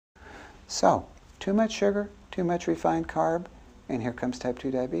So, too much sugar, too much refined carb, and here comes type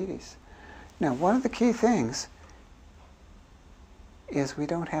 2 diabetes. Now, one of the key things is we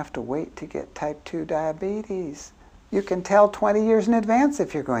don't have to wait to get type 2 diabetes. You can tell 20 years in advance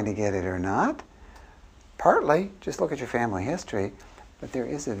if you're going to get it or not. Partly, just look at your family history, but there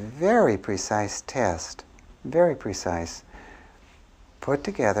is a very precise test, very precise, put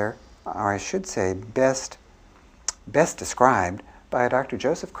together, or I should say best described by Dr.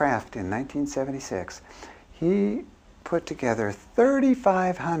 Joseph Kraft in 1976. He put together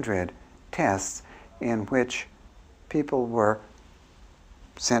 3,500 tests in which people were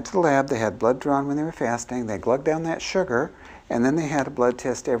sent to the lab. They had blood drawn when they were fasting. They glugged down that sugar, and then they had a blood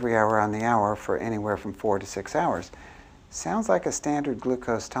test every hour on the hour for anywhere from 4 to 6 hours. Sounds like a standard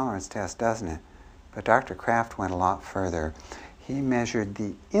glucose tolerance test, doesn't it? But Dr. Kraft went a lot further. He measured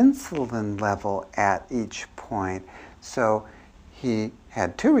the insulin level at each point. So he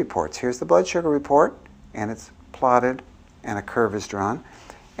had 2 reports. Here's the blood sugar report, and it's plotted, and a curve is drawn.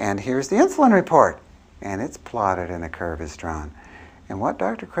 And here's the insulin report, and it's plotted, and a curve is drawn. And what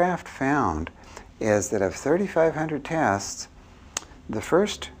Dr. Kraft found is that of 3,500 tests, the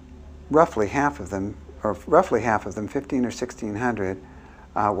first roughly half of them, 15 or 1,600,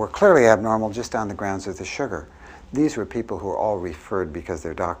 were clearly abnormal just on the grounds of the sugar. These were people who were all referred because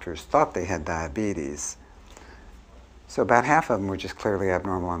their doctors thought they had diabetes. So about half of them were just clearly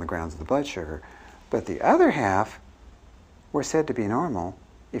abnormal on the grounds of the blood sugar. But the other half were said to be normal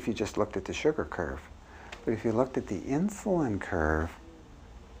if you just looked at the sugar curve. But if you looked at the insulin curve,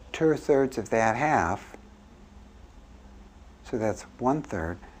 2/3 of that half, so that's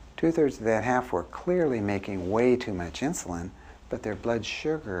 1/3, 2/3 of that half were clearly making way too much insulin, but their blood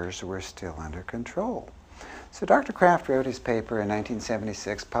sugars were still under control. So Dr. Kraft wrote his paper in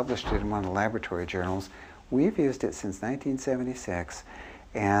 1976, published it in one of the laboratory journals. We've used it since 1976,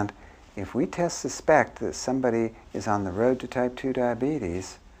 and if we suspect that somebody is on the road to type 2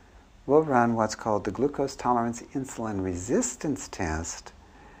 diabetes, we'll run what's called the glucose tolerance insulin resistance test,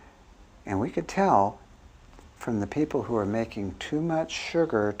 and we could tell from the people who are making too much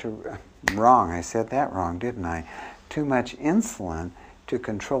sugar I said that wrong, didn't I? Too much insulin to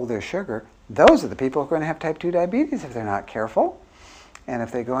control their sugar, those are the people who are going to have type 2 diabetes if they're not careful. And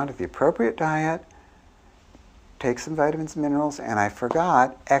if they go onto the appropriate diet, take some vitamins and minerals, and I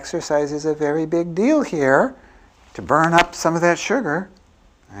forgot, exercise is a very big deal here to burn up some of that sugar.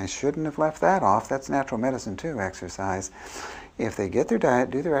 I shouldn't have left that off. That's natural medicine too, exercise. If they get their diet,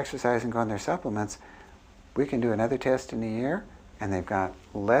 do their exercise, and go on their supplements, we can do another test in a year, and they've got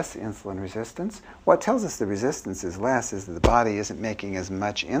less insulin resistance. What tells us the resistance is less is that the body isn't making as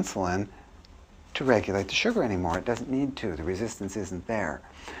much insulin to regulate the sugar anymore. It doesn't need to. The resistance isn't there.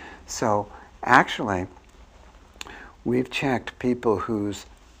 So actually, we've checked people whose,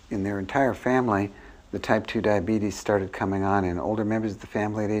 in their entire family, the type 2 diabetes started coming on in older members of the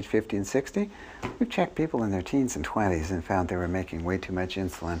family at age 50 and 60. We've checked people in their teens and 20s and found they were making way too much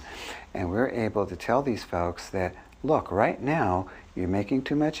insulin. And we're able to tell these folks that, look, right now, you're making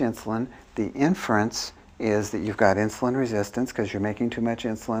too much insulin. The inference is that you've got insulin resistance because you're making too much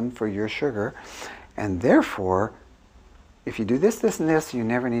insulin for your sugar. And therefore, if you do this, this, and this, you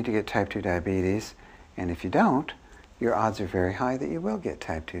never need to get type 2 diabetes. And if you don't, your odds are very high that you will get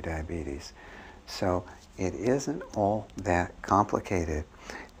type 2 diabetes. So it isn't all that complicated.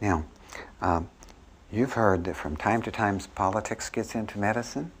 Now, you've heard that from time to time politics gets into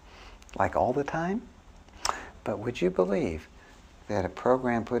medicine, like all the time. But would you believe that a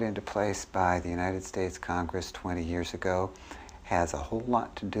program put into place by the United States Congress 20 years ago has a whole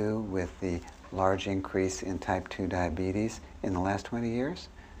lot to do with the large increase in type 2 diabetes in the last 20 years?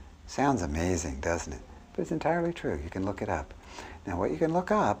 Sounds amazing, doesn't it? But it's entirely true. You can look it up. Now, what you can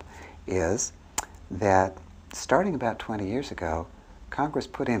look up is that starting about 20 years ago, Congress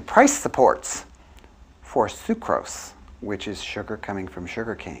put in price supports for sucrose, which is sugar coming from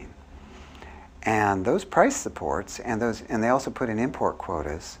sugarcane. And those price supports, and they also put in import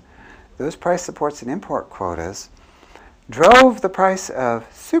quotas, those price supports and import quotas drove the price of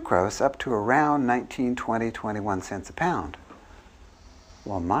sucrose up to around 19, 20, 21 cents a pound.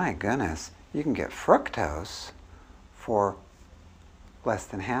 Well, my goodness, you can get fructose for less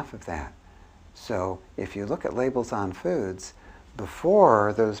than half of that. So if you look at labels on foods,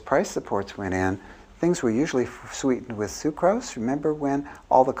 before those price supports went in, things were usually sweetened with sucrose. Remember when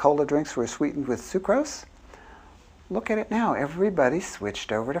all the cola drinks were sweetened with sucrose? Look at it now. Everybody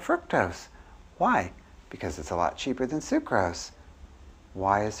switched over to fructose. Why? Because it's a lot cheaper than sucrose.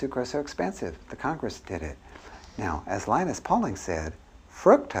 Why is sucrose so expensive? The Congress did it. Now, as Linus Pauling said,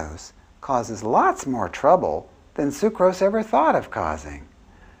 fructose causes lots more trouble than sucrose ever thought of causing.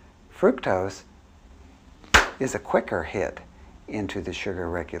 Fructose is a quicker hit into the sugar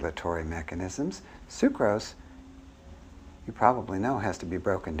regulatory mechanisms. Sucrose, you probably know, has to be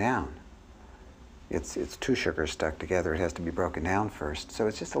broken down. It's two sugars stuck together. It has to be broken down first. So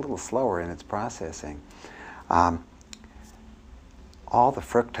it's just a little slower in its processing. All the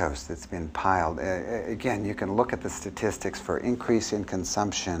fructose that's been piled, again, you can look at the statistics for increase in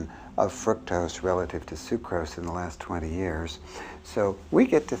consumption of fructose relative to sucrose in the last 20 years. So we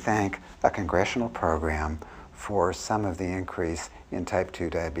get to thank a congressional program for some of the increase in type 2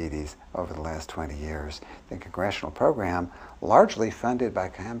 diabetes over the last 20 years. The congressional program, largely funded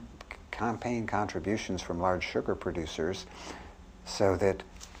by campaign contributions from large sugar producers, so that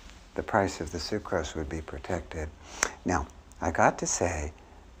the price of the sucrose would be protected. Now, I got to say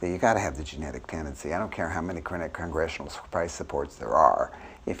that you got to have the genetic tendency. I don't care how many congressional price supports there are.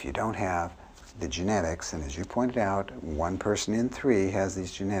 If you don't have the genetics, and as you pointed out, 1 person in 3 has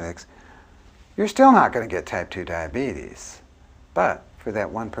these genetics, you're still not going to get type 2 diabetes. But for that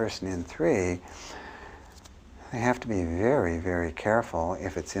 1 person in 3, they have to be very, very careful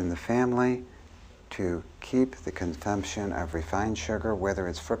if it's in the family to keep the consumption of refined sugar, whether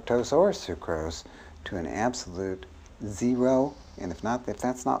it's fructose or sucrose, to an absolute 0, and if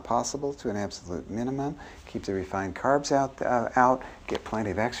that's not possible, to an absolute minimum. Keep the refined carbs out, get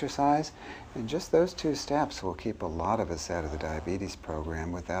plenty of exercise, and just those 2 steps will keep a lot of us out of the diabetes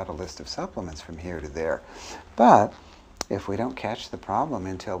program without a list of supplements from here to there. But if we don't catch the problem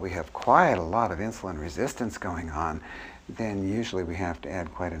until we have quite a lot of insulin resistance going on, then usually we have to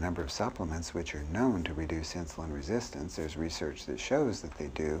add quite a number of supplements which are known to reduce insulin resistance. There's research that shows that they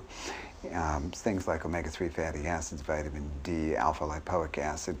do. Things like omega-3 fatty acids, vitamin D, alpha-lipoic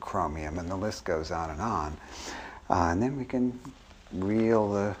acid, chromium, and the list goes on and on. And then we can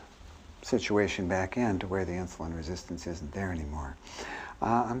reel the situation back in to where the insulin resistance isn't there anymore.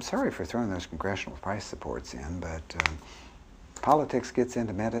 I'm sorry for throwing those congressional price supports in, but politics gets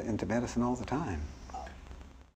into medicine all the time.